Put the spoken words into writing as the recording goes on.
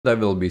I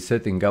will be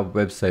setting up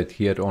website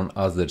here on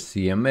other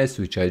CMS,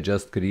 which I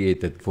just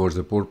created for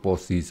the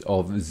purposes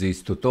of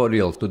this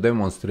tutorial to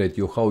demonstrate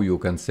you how you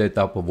can set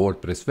up a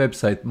WordPress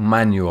website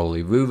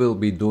manually. We will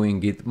be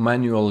doing it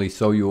manually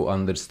so you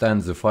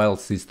understand the file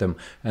system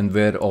and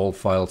where all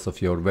files of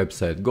your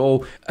website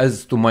go.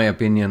 As to my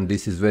opinion,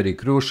 this is very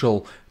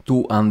crucial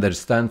to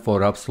understand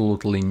for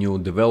absolutely new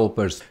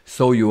developers,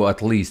 so you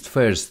at least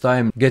first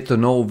time get to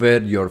know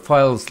where your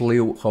files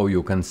live, how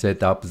you can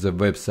set up the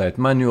website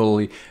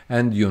manually,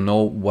 and you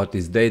know what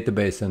is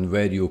database and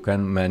where you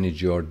can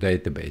manage your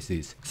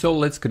databases. So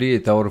let's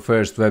create our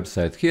first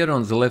website. Here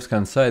on the left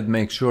hand side,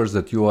 make sure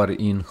that you are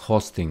in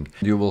hosting.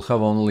 You will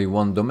have only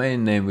one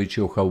domain name which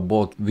you have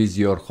bought with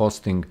your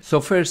hosting. So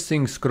first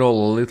thing,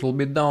 scroll a little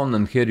bit down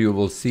and here you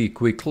will see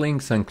quick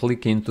links and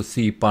click into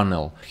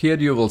cPanel. Here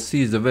you will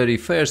see the very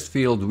first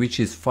field, which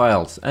is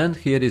files, and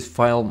here is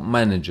file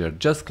manager.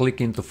 Just click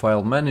into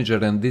file manager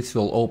and this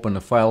will open a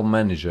file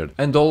manager.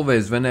 And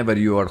always whenever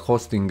you are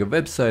hosting a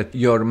website,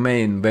 your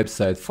main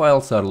website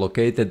files are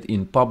located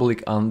in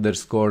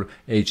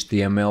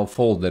public_HTML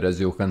folder, as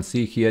you can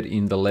see here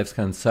in the left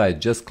hand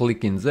side. Just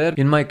click in there.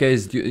 In my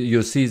case,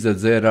 you see that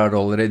there are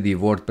already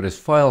WordPress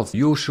files.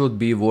 You should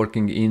be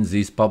working in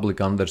this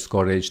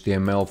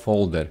public_HTML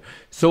folder.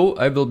 So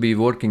I will be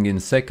working in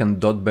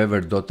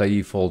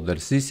second.bever.ie folder.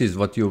 This is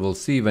what you will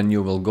see when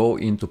you will go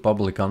into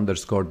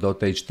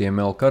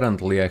public_.html.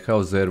 Currently I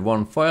have there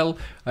one file.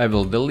 I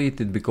will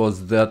delete it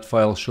because that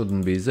file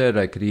shouldn't be there.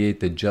 I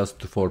created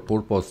just for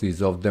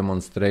purposes of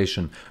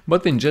demonstration.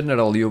 But in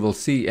general you will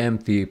see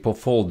empty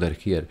folder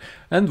here.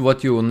 And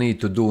what you need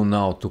to do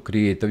now to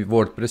create a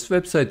WordPress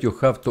website, you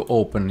have to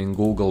open in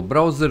Google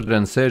browser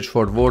and search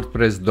for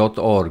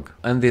wordpress.org.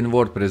 And in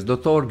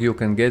wordpress.org you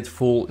can get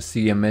full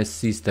CMS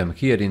system.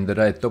 Here in the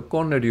right top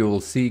corner you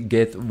will see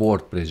Get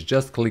WordPress.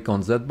 Just click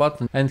on that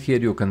button and here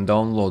you can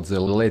download the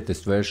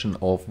latest version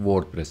of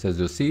WordPress. As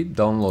you see,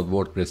 download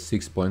WordPress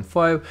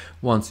 6.5.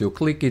 Once you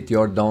click it,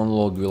 your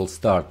download will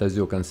start. As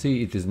you can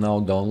see, it is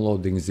now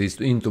downloading this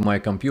into my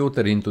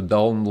computer into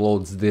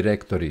downloads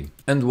directory.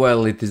 And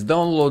while it is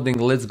downloading,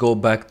 let's go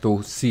back to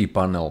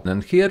cPanel.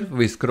 And here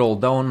we scroll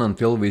down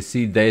until we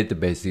see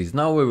databases.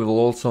 Now we will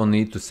also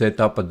need to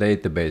set up a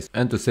database.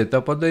 And to set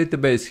up a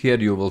database, here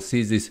you will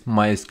see this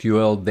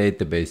MySQL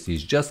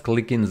databases. Just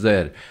click in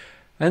there.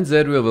 And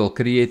there we will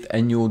create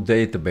a new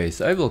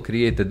database. I will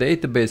create a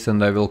database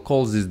and I will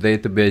call this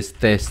database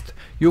test.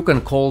 You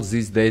can call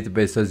this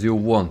database as you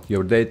want.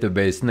 Your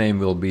database name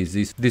will be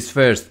this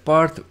first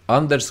part,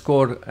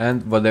 underscore,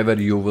 and whatever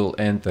you will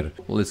enter.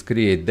 Let's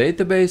create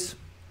database.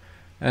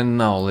 And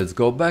now let's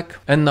go back.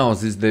 And now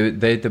this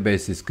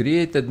database is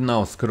created.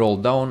 Now scroll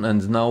down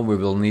and now we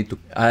will need to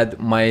add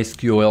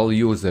MySQL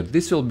user.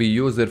 This will be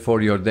user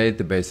for your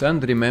database.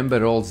 And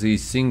remember all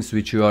these things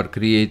which you are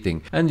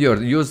creating. And your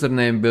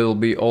username will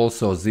be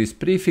also this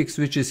prefix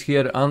which is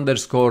here,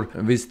 underscore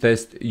with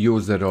test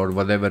user or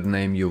whatever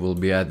name you will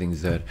be adding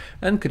there.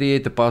 And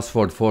create a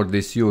password for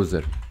this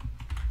user.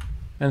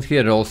 And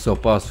here also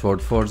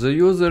password for the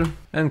user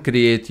and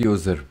create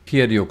user.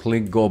 Here you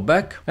click go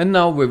back and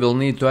now we will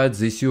need to add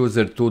this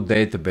user to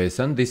database,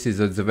 and this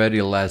is at the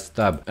very last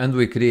tab. And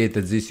we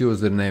created this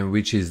username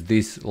which is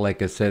this,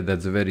 like I said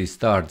at the very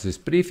start, this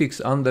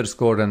prefix,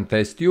 underscore and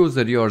test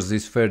user. Yours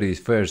this very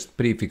first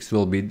prefix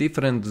will be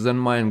different than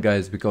mine,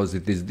 guys, because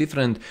it is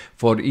different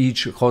for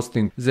each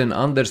hosting. Then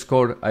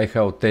underscore, I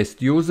have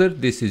test user,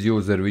 this is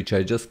user which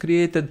I just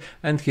created,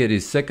 and here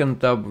is second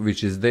tab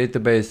which is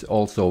database,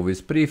 also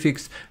with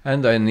prefix,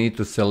 and I need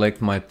to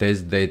select my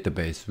test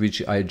database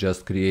which I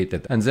just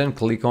created and then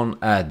click on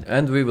add.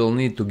 And we will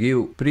need to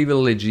give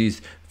privileges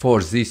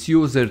for this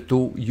user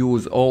to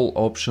use all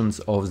options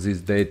of this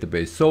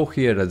database. So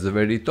here at the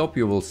very top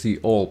you will see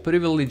all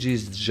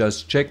privileges.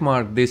 Just check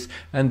mark this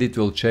and it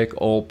will check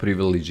all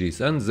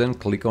privileges and then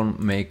click on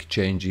make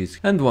changes.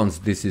 And once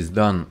this is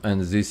done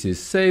and this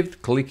is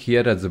saved, click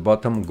here at the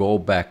bottom go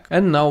back.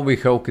 And now we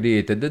have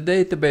created the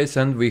database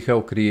and we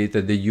have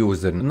created the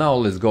user. Now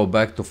let's go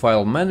back to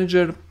file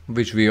manager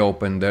which we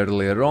opened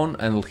earlier on,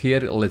 and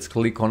here let's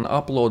click on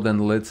upload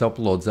and let's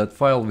upload that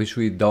file which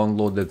we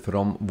downloaded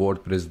from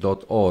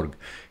wordpress.org.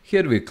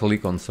 Here we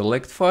click on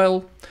select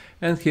file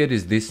and here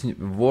is this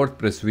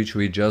WordPress which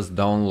we just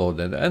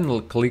downloaded and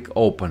we'll click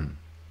open.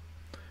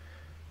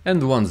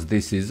 And once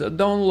this is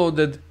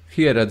downloaded,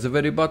 here at the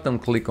very bottom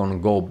click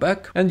on go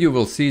back and you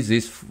will see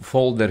this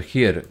folder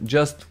here.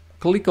 Just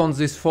click on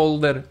this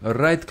folder,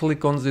 right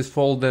click on this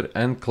folder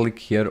and click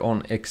here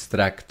on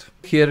extract.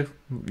 Here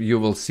you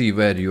will see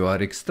where you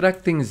are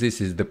extracting.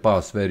 This is the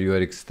path where you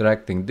are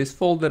extracting this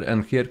folder,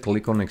 and here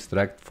click on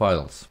extract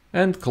files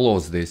and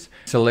close this.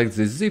 Select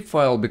this zip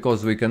file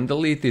because we can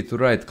delete it,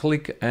 right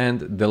click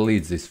and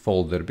delete this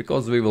folder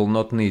because we will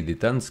not need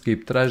it, and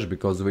skip trash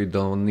because we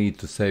don't need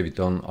to save it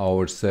on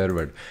our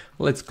server.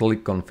 Let's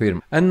click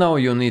confirm. And now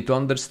you need to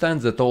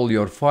understand that all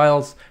your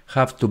files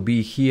have to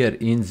be here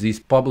in this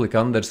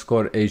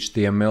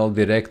public_HTML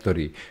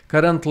directory.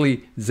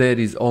 Currently there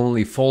is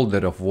only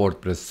folder of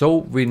WordPress, so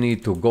we need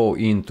need to go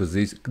into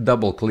this,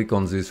 double click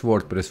on this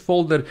WordPress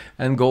folder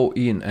and go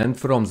in, and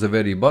from the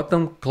very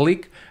bottom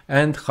click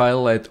and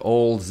highlight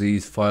all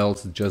these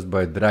files just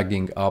by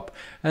dragging up,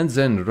 and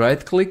then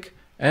right click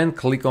and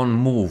click on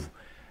move.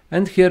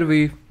 And here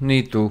we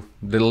need to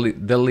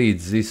delete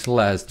this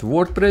last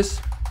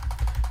WordPress,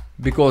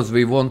 because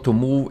we want to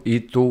move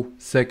it to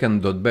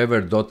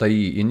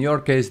second.bever.ie. In your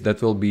case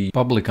that will be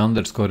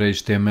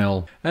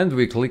public_html, and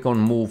we click on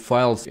move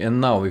files, and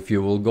now if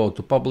you will go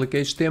to public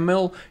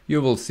HTML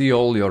you will see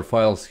all your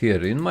files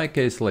here. In my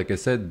case, like I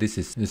said, this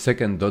is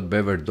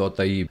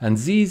second.bever.ie, and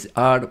these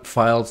are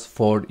files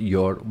for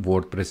your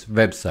WordPress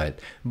website.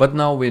 But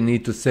now we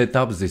need to set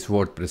up this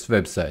WordPress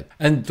website,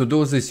 and to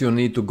do this you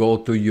need to go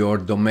to your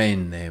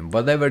domain name,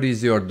 whatever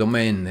is your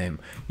domain name.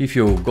 If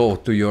you go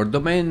to your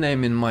domain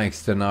name, in my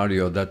scenario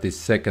that is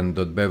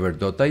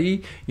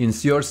second.bever.ie, in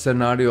your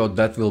scenario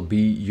that will be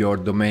your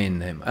domain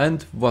name.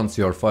 And once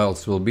your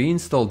files will be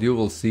installed, you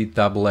will see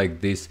tab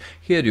like this.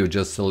 Here you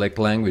just select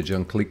language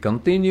and click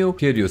continue.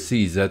 Here you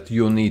see that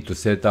you need to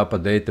set up a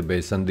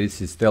database, and this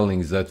is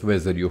telling that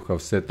whether you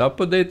have set up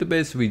a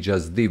database. We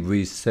just did,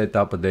 we set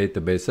up a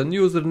database and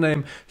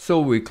username,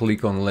 so we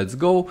click on let's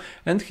go,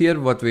 and here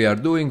what we are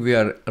doing, we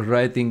are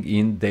writing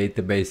in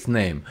database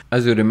name.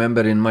 As you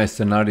remember, in my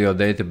scenario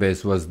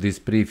database was this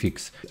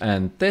prefix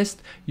and test,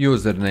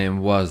 username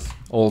was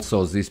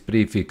also this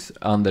prefix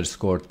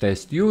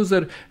 _test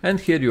user, and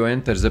here you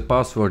enter the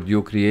password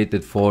you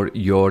created for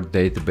your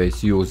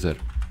database user.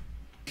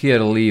 Here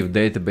leave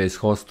database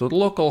host to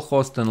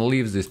localhost and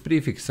leave this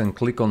prefix and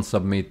click on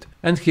submit.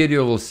 And here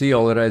you will see,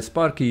 alright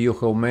Sparky, you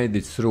have made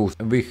it through.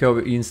 We have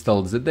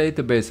installed the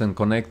database and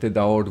connected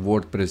our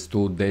WordPress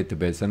to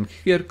database, and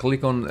here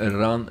click on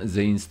run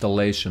the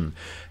installation.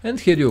 And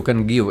here you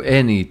can give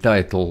any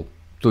title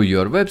to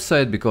your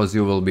website, because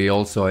you will be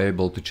also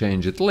able to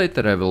change it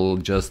later. I will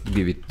just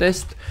give it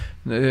test,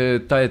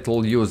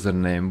 title,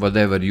 username,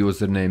 whatever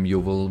username you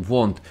will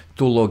want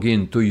to log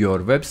in to your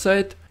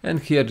website. And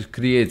here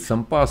create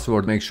some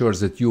password, make sure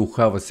that you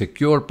have a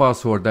secure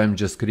password. I'm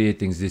just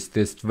creating this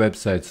test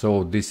website,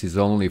 so this is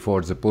only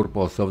for the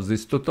purpose of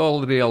this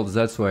tutorial,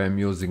 that's why I'm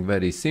using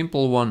very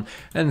simple one.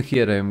 And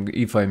here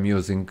if I'm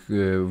using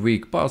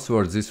weak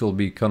password, this will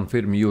be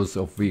confirm use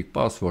of weak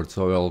password,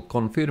 so I'll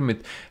confirm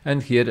it,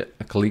 and here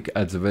click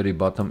at the very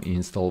bottom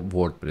install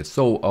WordPress.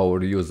 So our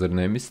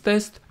username is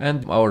test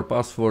and our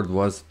password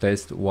was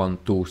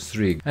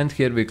test123, and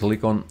here we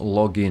click on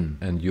login,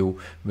 and you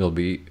will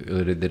be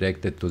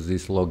redirected to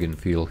this login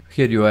field.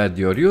 Here you add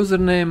your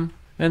username,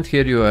 and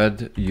here you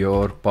add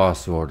your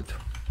password,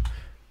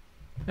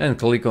 and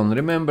click on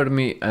remember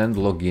me and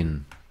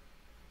login.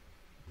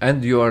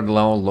 And you are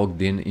now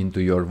logged in into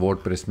your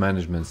WordPress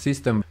management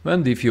system.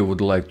 And if you would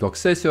like to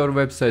access your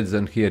website,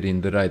 then here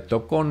in the right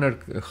top corner,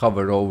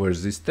 hover over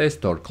this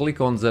test or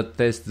click on that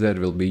test. There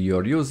will be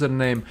your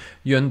username,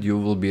 and you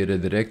will be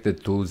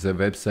redirected to the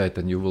website,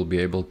 and you will be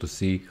able to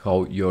see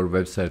how your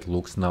website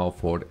looks now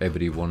for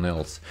everyone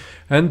else.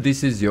 And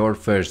this is your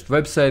first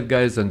website,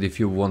 guys, and if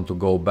you want to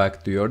go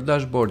back to your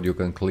dashboard, you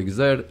can click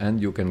there and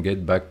you can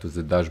get back to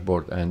the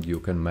dashboard and you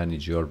can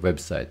manage your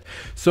website.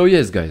 So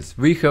yes guys,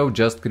 we have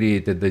just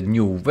created a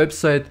new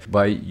website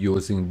by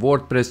using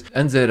WordPress,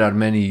 and there are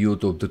many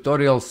YouTube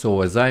tutorials.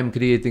 So as I'm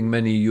creating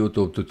many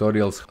YouTube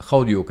tutorials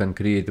how you can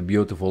create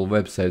beautiful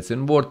websites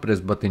in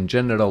WordPress, but in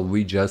general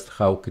we just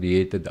have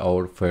created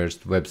our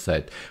first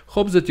website.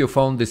 Hope that you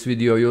found this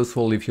video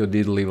useful. If you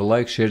did, leave a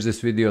like, share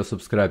this video,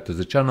 subscribe to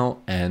the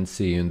channel, and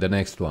see you in the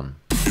next one.